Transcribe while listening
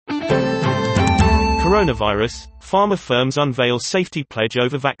Coronavirus, pharma firms unveil safety pledge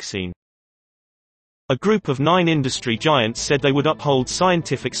over vaccine. A group of 9 industry giants said they would uphold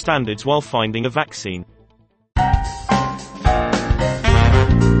scientific standards while finding a vaccine.